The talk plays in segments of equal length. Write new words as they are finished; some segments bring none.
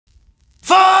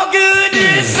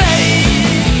can't say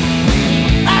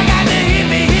I got the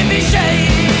hippie, hippie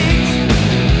shakes.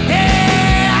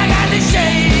 Yeah, I got the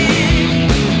shakes.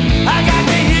 I got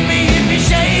the hippie, hippie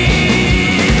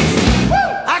shakes.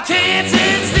 I can't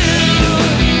sit still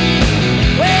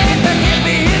with the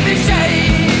hippie, hippie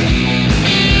shakes.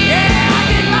 Yeah, I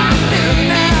get my fill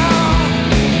now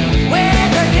with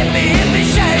the hippie, hippie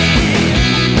shakes.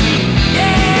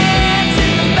 Yeah, it's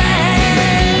in the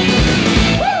bag.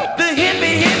 The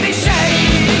hippie, hippie shake.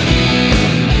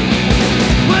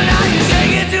 Well, now you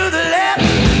shake it to the left,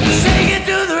 shake it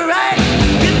to the right.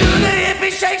 You do the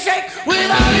hippie shake, shake with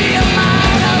all of your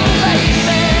might, oh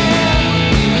baby.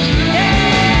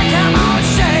 Yeah, come on,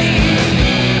 shake.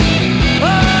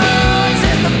 Oh, it's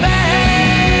in the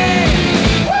bag.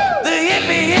 The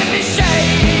hippie, hippie shake.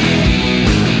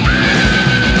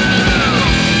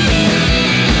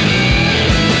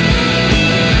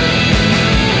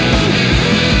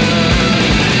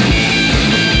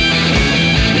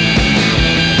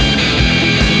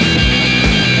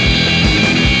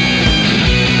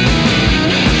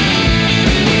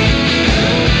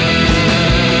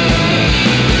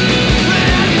 Well,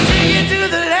 now you shake it to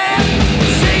the left,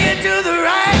 shake it to the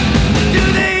right. Do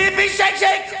the hippie shake,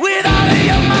 shake with all of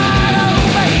your might, oh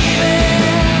baby.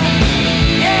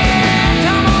 Yeah,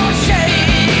 come on, shake.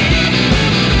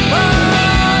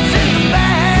 Oh, it's in the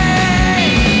bag.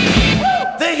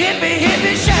 The hippie,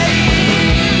 hippie shake.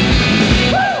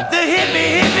 The hippie,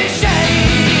 hippie shake.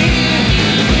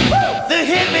 The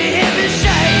hippie, hippie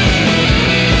shake.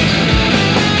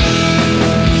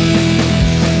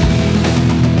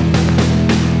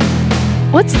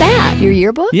 What's that? Your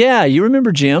yearbook? Yeah, you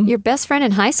remember Jim? Your best friend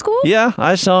in high school? Yeah,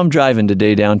 I saw him driving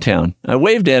today downtown. I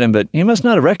waved at him, but he must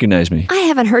not have recognized me. I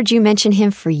haven't heard you mention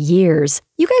him for years.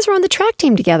 You guys were on the track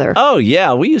team together. Oh,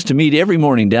 yeah, we used to meet every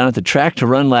morning down at the track to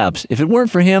run laps. If it weren't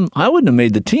for him, I wouldn't have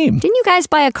made the team. Didn't you guys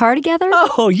buy a car together?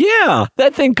 Oh, yeah.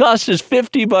 That thing cost us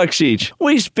 $50 each.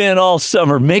 We spent all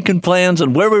summer making plans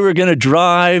on where we were going to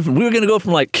drive. We were going to go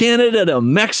from like Canada to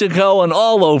Mexico and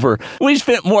all over. We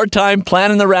spent more time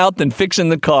planning the route than fixing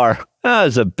the car. That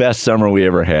was the best summer we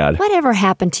ever had. Whatever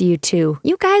happened to you two?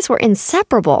 You guys were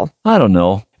inseparable. I don't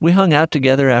know. We hung out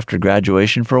together after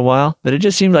graduation for a while, but it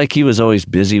just seemed like he was always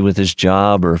busy with his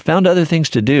job or found other things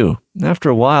to do.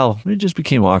 After a while, it just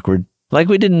became awkward, like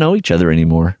we didn't know each other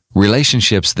anymore.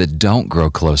 Relationships that don't grow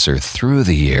closer through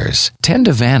the years tend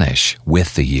to vanish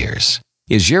with the years.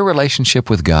 Is your relationship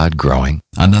with God growing?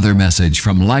 Another message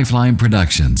from Lifeline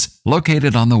Productions,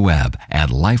 located on the web at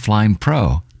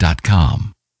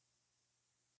lifelinepro.com.